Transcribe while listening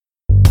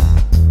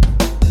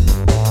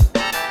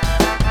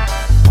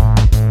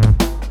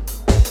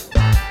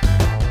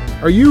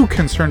Are you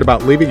concerned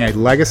about leaving a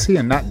legacy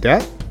and not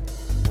debt?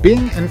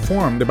 Being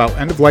informed about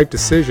end-of-life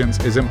decisions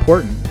is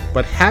important,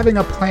 but having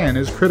a plan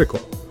is critical.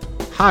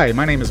 Hi,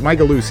 my name is Mike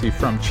Lucy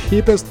from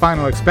Cheapest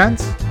Final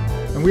Expense,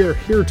 and we are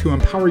here to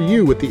empower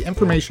you with the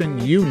information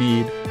you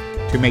need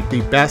to make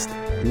the best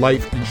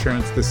life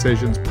insurance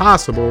decisions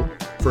possible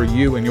for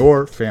you and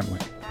your family.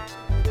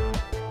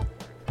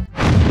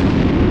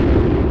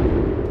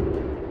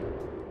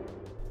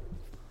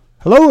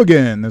 Hello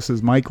again, this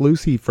is Mike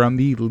Lucy from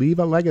the Leave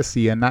a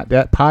Legacy and Not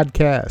Debt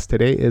podcast.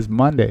 Today is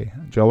Monday,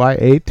 July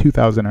 8th,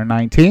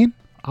 2019,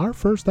 our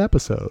first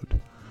episode.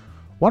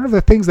 One of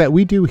the things that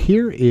we do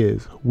here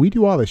is we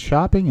do all the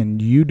shopping and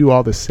you do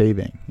all the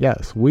saving.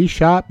 Yes, we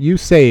shop, you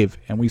save,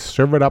 and we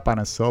serve it up on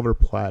a silver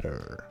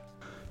platter.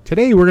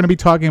 Today we're going to be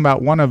talking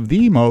about one of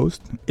the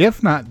most,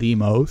 if not the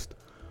most,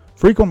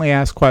 frequently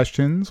asked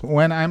questions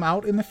when I'm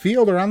out in the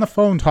field or on the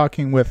phone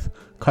talking with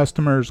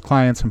customers,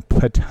 clients, and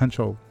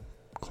potential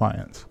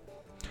clients.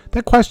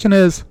 That question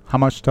is, how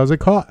much does it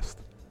cost?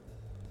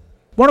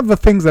 One of the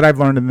things that I've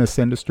learned in this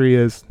industry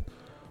is,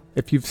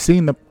 if you've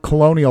seen the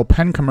Colonial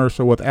Penn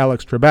commercial with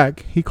Alex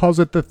Trebek, he calls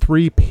it the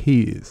 3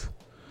 Ps.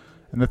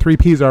 And the 3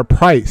 Ps are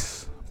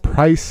price,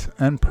 price,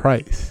 and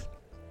price.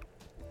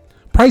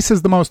 Price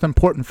is the most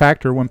important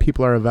factor when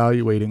people are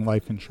evaluating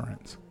life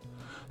insurance.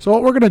 So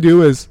what we're going to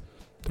do is,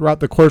 throughout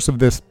the course of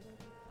this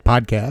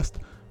podcast,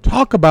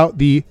 talk about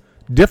the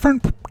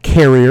different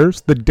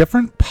carriers, the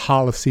different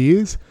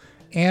policies,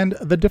 and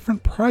the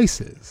different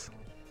prices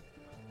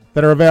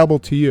that are available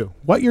to you.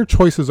 What your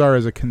choices are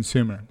as a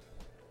consumer.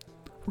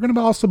 We're going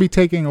to also be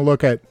taking a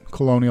look at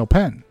Colonial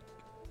Penn.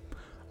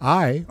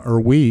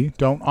 We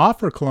don't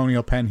offer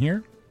Colonial Penn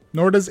here,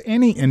 nor does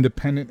any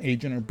independent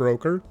agent or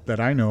broker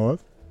that I know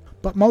of.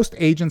 But most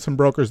agents and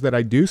brokers that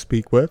I do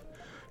speak with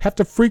have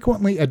to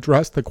frequently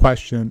address the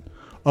question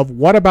of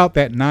what about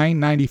that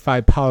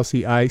 $9.95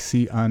 policy I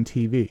see on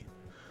TV?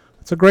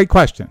 It's a great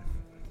question.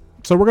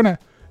 So we're going to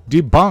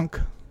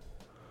debunk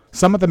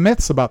some of the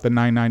myths about the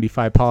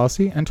 $9.95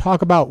 policy and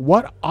talk about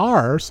what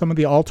are some of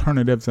the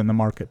alternatives in the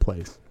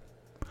marketplace.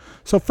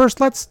 So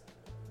first, let's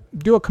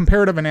do a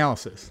comparative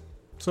analysis.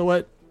 So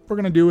what we're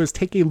going to do is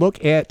take a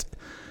look at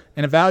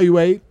and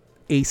evaluate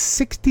a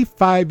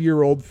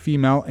 65-year-old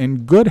female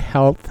in good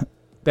health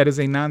that is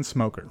a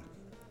non-smoker.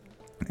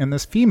 And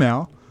this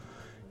female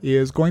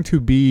is going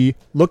to be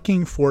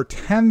looking for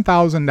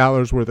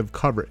 $10,000 worth of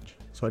coverage.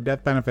 So a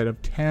death benefit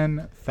of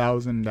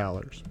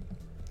 $10,000.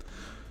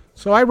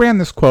 So I ran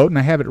this quote, and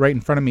I have it right in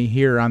front of me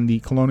here on the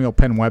Colonial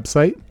Penn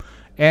website,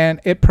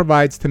 and it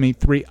provides to me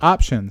 3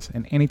 options.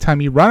 And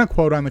anytime you run a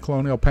quote on the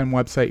Colonial Penn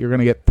website, you're going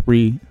to get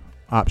 3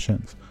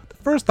 options. The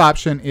first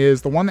option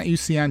is the one that you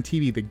see on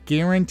TV, the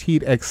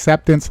Guaranteed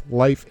Acceptance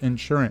Life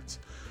Insurance.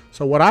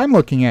 So what I'm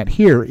looking at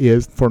here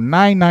is for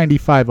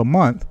 $9.95 a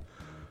month,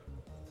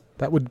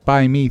 that would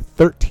buy me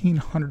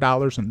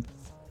 $1,300 and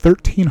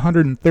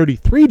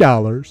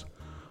 $1,333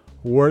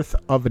 worth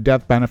of a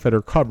death benefit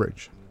or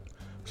coverage.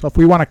 So if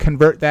we want to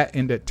convert that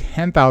into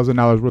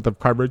 $10,000 worth of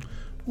coverage,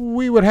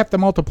 we would have to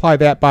multiply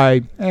that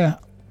by, we'll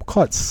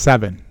call it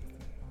 7,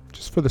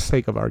 just for the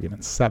sake of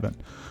argument, 7.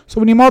 So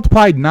when you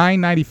multiply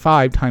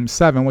 $9.95 times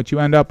 7, what you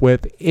end up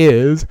with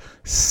is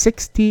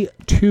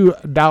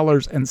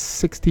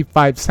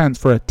 $62.65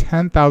 for a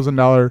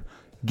 $10,000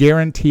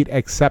 guaranteed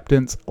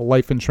acceptance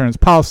life insurance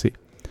policy.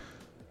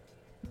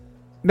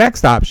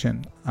 Next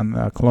option on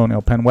the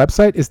Colonial Penn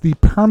website is the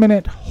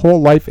permanent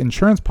whole life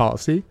insurance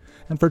policy.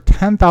 And for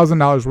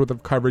 $10,000 worth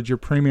of coverage, your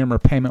premium or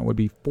payment would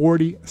be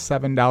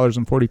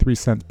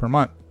 $47.43 per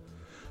month.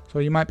 So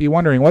you might be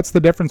wondering, what's the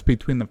difference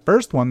between the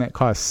first one that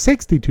costs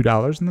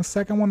 $62 and the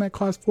second one that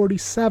costs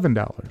 $47?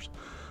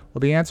 Well,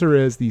 the answer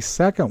is the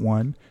second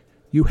one,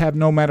 you have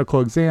no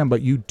medical exam,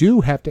 but you do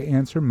have to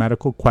answer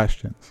medical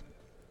questions.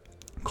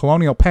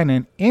 Colonial Penn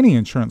and any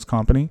insurance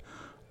company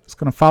is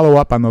going to follow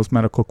up on those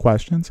medical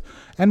questions,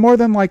 and more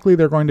than likely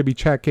they're going to be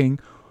checking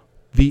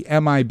the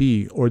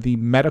MIB, or the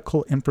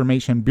Medical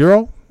Information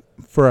Bureau,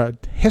 for a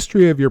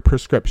history of your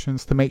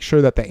prescriptions to make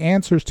sure that the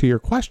answers to your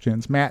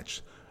questions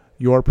match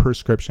your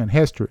prescription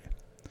history.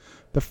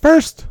 The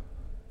first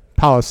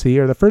policy,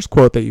 or the first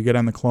quote that you get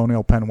on the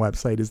Colonial Penn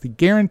website, is the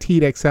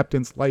Guaranteed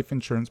Acceptance Life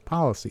Insurance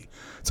Policy.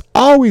 It's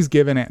always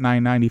given at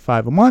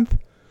 $9.95 a month,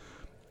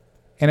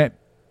 and it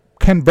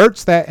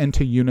converts that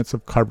into units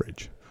of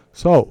coverage.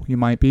 So you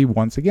might be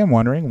once again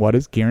wondering, what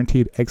is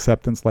Guaranteed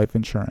Acceptance Life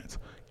Insurance?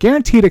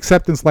 Guaranteed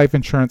Acceptance Life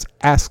Insurance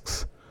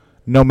asks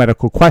no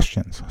medical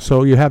questions.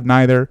 So you have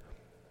neither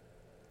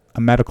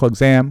a medical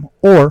exam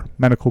or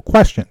medical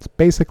questions.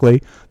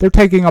 Basically, they're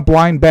taking a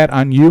blind bet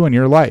on you and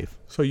your life.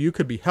 So you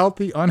could be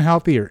healthy,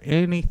 unhealthy, or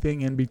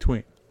anything in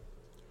between.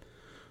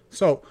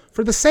 So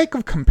for the sake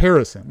of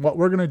comparison, what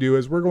we're going to do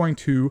is we're going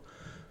to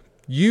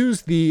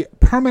use the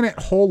permanent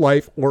whole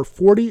life, or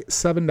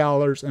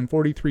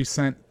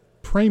 $47.43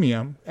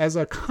 premium, as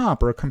a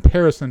comp or a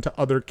comparison to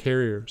other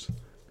carriers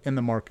in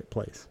the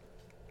marketplace.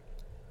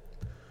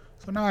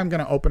 So now I'm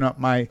going to open up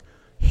my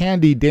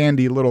handy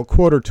dandy little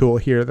quoter tool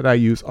here that I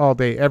use all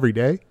day, every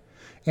day.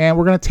 And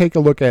we're going to take a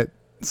look at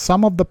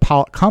some of the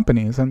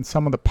companies and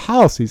some of the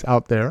policies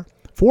out there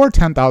for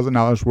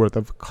 $10,000 worth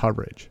of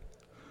coverage.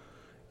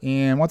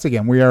 And once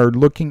again, we are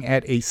looking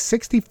at a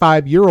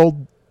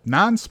 65-year-old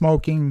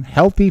non-smoking,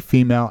 healthy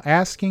female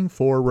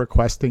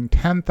requesting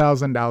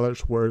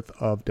 $10,000 worth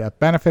of death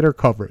benefit or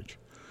coverage.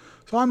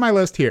 So on my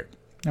list here,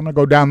 I'm going to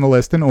go down the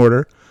list in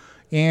order,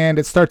 and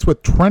it starts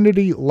with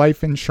Trinity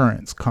Life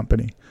Insurance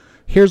Company.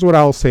 Here's what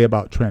I'll say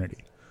about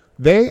Trinity.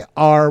 They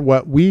are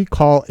what we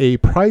call a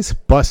price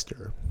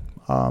buster.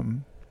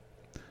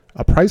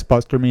 A price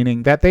buster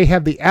meaning that they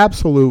have the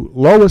absolute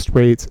lowest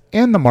rates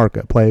in the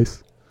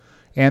marketplace.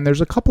 And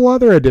there's a couple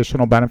other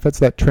additional benefits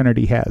that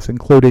Trinity has,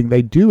 including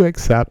they do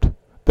accept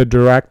the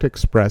Direct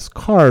Express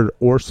card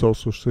or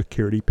Social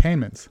Security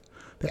payments.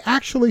 They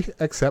actually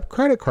accept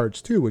credit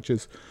cards too, which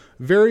is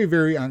very,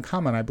 very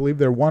uncommon. I believe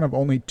they're one of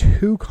only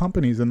 2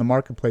 companies in the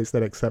marketplace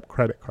that accept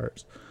credit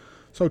cards.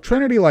 So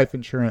Trinity Life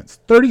Insurance,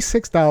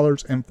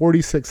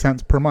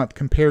 $36.46 per month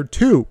compared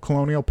to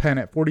Colonial Penn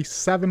at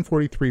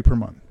 $47.43 per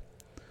month.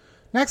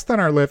 Next on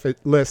our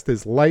list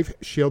is Life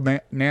Shield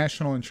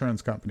National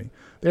Insurance Company.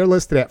 They're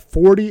listed at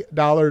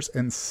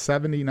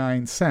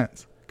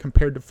 $40.79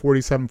 compared to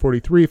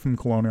 $47.43 from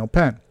Colonial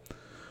Penn.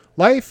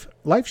 Life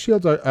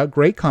Shield's a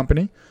great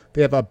company.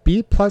 They have a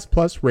B++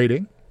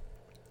 rating,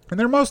 and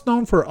they're most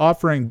known for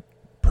offering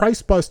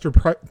price buster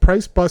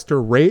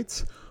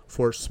rates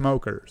for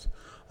smokers.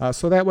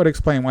 So that would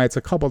explain why it's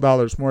a couple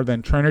dollars more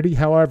than Trinity.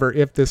 However,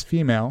 if this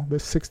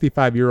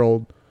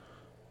 65-year-old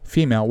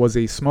female was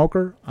a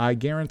smoker, I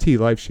guarantee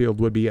Life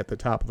Shield would be at the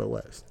top of the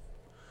list.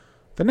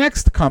 The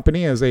next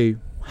company is a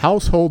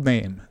household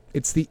name.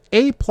 It's the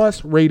A+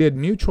 rated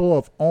Mutual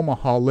of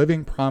Omaha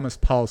Living Promise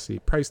policy,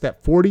 priced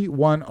at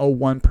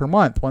 $41.01 per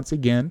month, once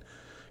again,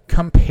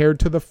 compared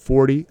to the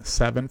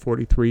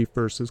 $47.43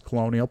 versus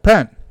Colonial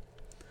Penn.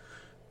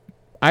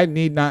 I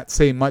need not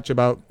say much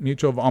about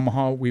Mutual of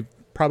Omaha. We've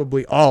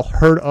probably all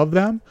heard of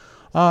them.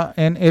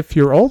 And if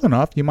you're old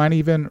enough, you might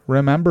even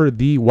remember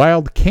the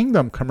Wild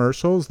Kingdom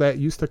commercials that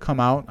used to come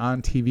out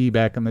on TV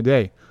back in the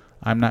day.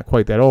 I'm not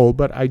quite that old,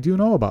 but I do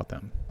know about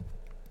them.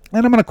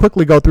 And I'm going to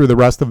quickly go through the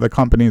rest of the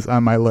companies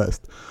on my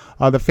list.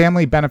 The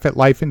Family Benefit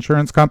Life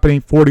Insurance Company,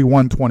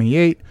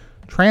 $41.28.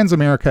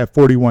 Transamerica at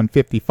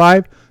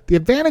 $41.55. The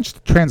advantage to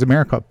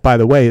Transamerica, by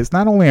the way, is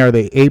not only are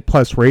they A+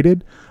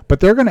 rated, but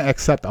they're going to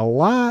accept a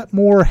lot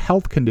more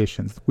health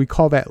conditions. We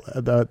call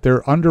that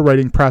their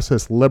underwriting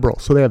process liberal.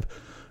 So they have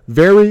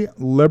very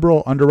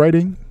liberal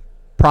underwriting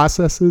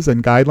processes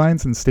and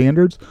guidelines and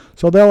standards.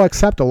 So they'll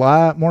accept a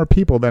lot more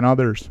people than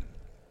others.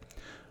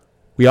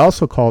 We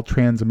also call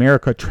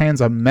Transamerica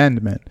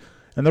Transamendment.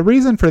 And the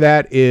reason for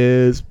that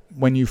is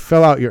when you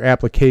fill out your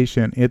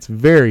application, it's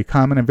very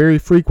common and very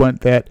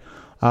frequent that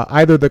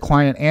either the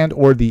client and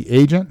or the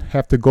agent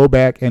have to go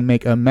back and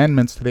make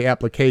amendments to the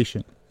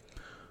application.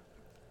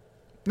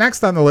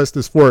 Next on the list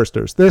is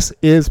Foresters. This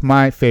is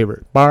my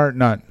favorite, bar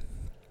none.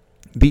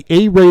 The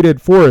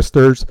A-rated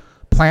Foresters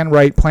Plan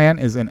Right plan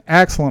is an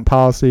excellent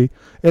policy.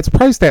 It's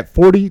priced at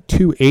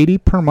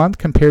 $42.80 per month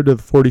compared to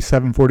the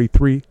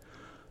 $47.43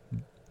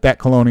 that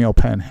Colonial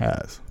Penn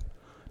has.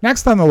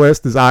 Next on the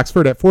list is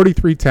Oxford at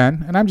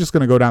 $43.10, and I'm just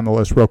going to go down the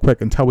list real quick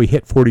until we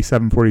hit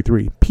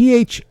 $47.43.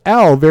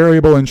 PHL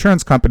Variable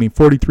Insurance Company,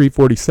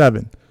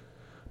 $43.47.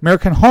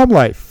 American Home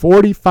Life,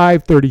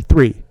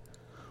 $45.33.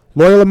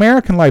 Loyal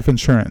American Life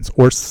Insurance,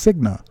 or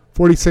Cigna,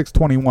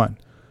 $46.21.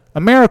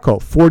 Americo,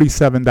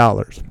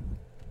 $47.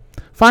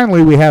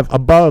 Finally, we have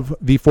above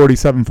the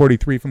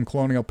 $47.43 from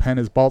Colonial Penn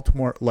is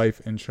Baltimore Life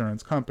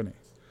Insurance Company.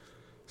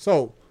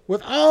 So,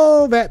 with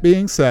all that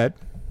being said,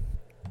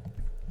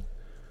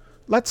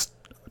 let's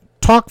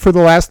talk for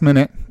the last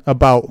minute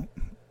about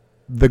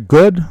the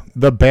good,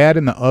 the bad,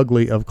 and the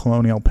ugly of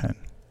Colonial Penn.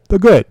 The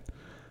good,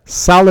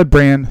 solid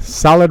brand,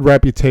 solid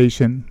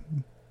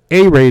reputation,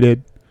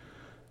 A-rated.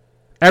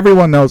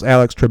 Everyone knows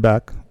Alex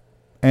Trebek.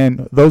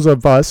 And those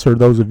of us, or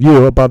those of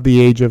you above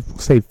the age of,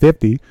 say,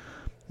 50,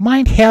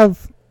 might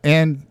have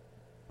an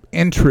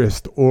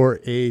interest or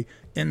a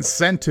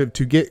incentive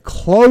to get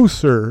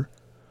closer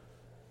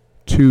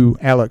to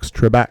Alex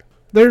Trebek.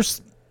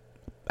 There's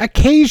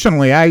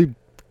occasionally I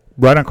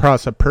run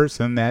across a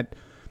person that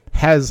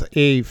has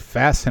a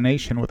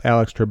fascination with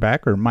Alex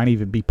Trebek, or might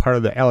even be part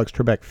of the Alex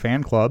Trebek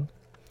fan club,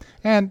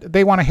 and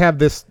they want to have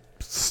this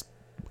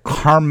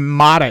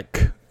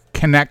karmatic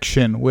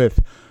connection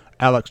with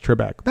Alex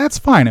Trebek. That's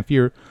fine. If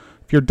you're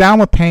down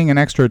with paying an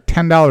extra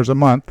 $10 a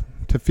month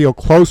to feel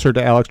closer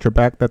to Alex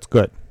Trebek, that's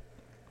good.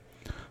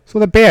 So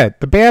the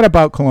bad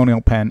about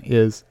Colonial Penn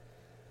is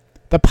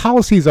the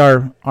policies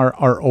are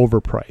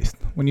overpriced.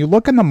 When you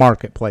look in the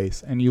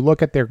marketplace and you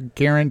look at their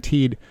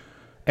guaranteed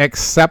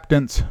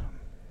acceptance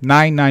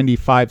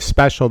 $9.95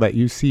 special that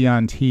you see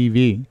on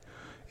TV,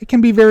 it can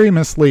be very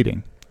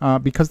misleading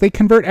because they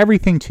convert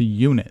everything to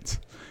units.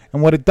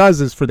 And what it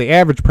does is for the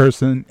average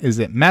person is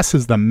it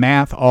messes the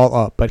math all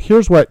up. But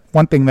here's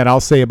one thing that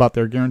I'll say about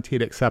their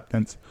guaranteed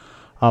acceptance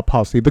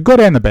policy. The good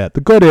and the bad.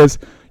 The good is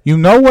you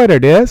know what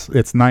it is.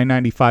 It's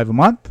 $9.95 a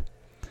month.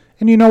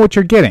 And you know what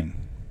you're getting.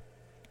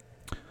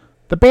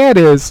 The bad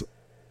is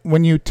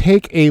when you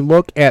take a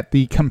look at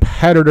the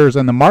competitors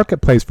in the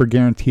marketplace for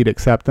guaranteed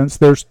acceptance,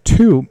 there's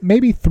 2,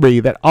 maybe 3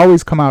 that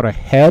always come out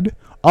ahead.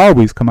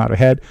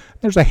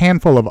 There's a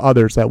handful of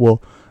others that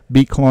will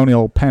beat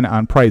Colonial Penn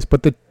on price,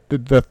 but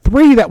the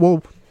 3 that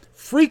will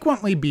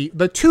frequently beat,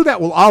 the 2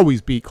 that will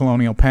always beat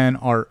Colonial Penn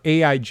are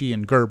AIG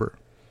and Gerber.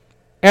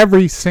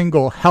 Every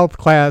single health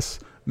class,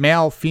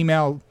 male,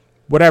 female,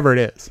 whatever it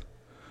is,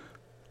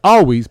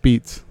 always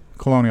beats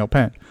Colonial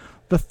Penn.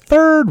 The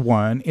third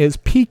one is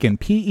Pekin,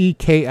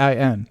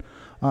 P-E-K-I-N.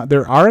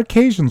 There are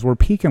occasions where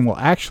Pekin will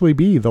actually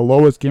be the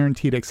lowest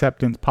guaranteed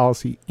acceptance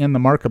policy in the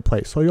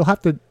marketplace. So you'll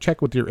have to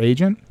check with your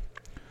agent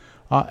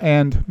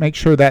and make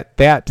sure that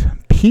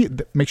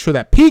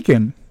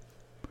Pekin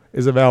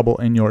is available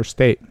in your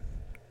state.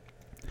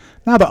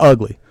 Now the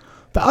ugly.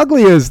 The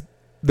ugly is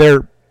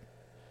their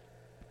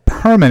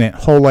permanent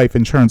whole life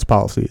insurance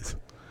policies.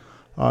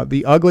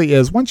 The ugly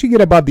is once you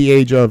get above the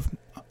age of,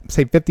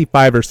 say,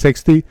 55 or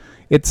 60,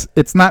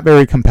 it's not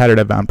very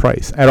competitive on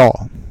price at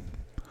all.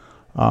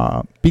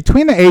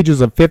 Between the ages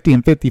of 50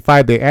 and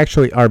 55, they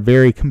actually are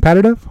very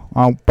competitive.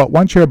 But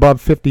once you're above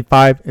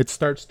 55, it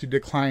starts to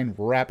decline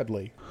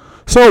rapidly.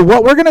 So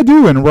what we're going to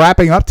do in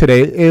wrapping up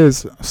today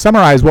is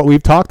summarize what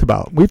we've talked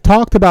about. We've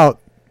talked about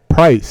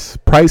price.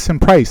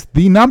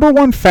 The number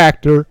one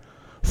factor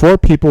for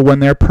people when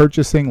they're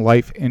purchasing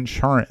life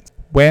insurance.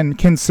 When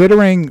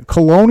considering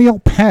Colonial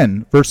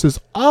Penn versus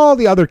all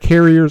the other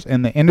carriers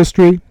in the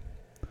industry,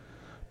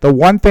 the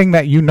one thing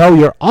that you know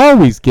you're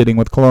always getting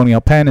with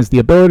Colonial Penn is the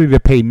ability to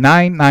pay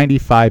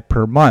 $9.95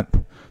 per month.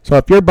 So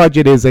if your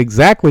budget is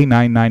exactly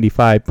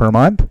 $9.95 per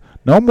month,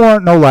 no more,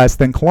 no less,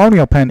 then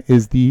Colonial Penn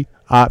is the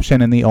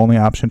option and the only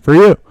option for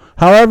you.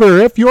 However,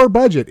 if your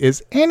budget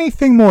is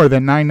anything more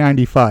than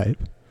 $9.95,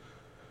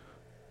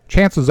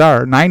 chances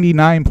are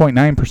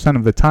 99.9%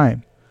 of the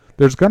time,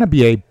 there's going to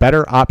be a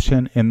better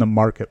option in the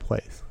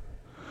marketplace.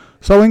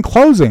 So in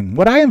closing,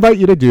 what I invite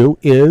you to do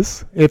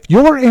is, if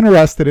you're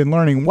interested in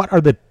learning what are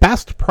the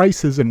best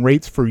prices and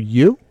rates for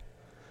you,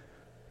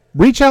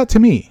 reach out to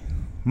me,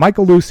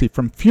 Michael Lucy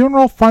from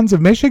Funeral Funds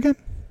of Michigan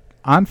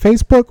on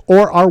Facebook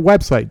or our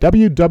website,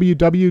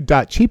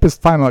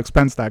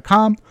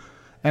 www.cheapestfinalexpense.com,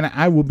 and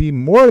I will be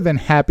more than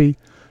happy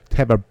to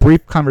have a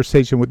brief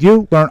conversation with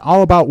you, learn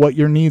all about what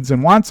your needs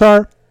and wants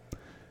are,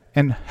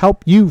 and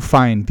help you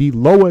find the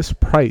lowest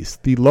price,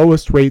 the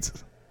lowest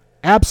rates,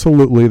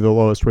 absolutely the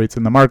lowest rates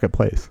in the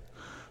marketplace.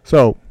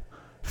 So,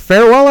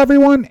 farewell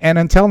everyone, and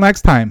until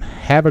next time,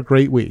 have a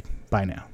great week. Bye now.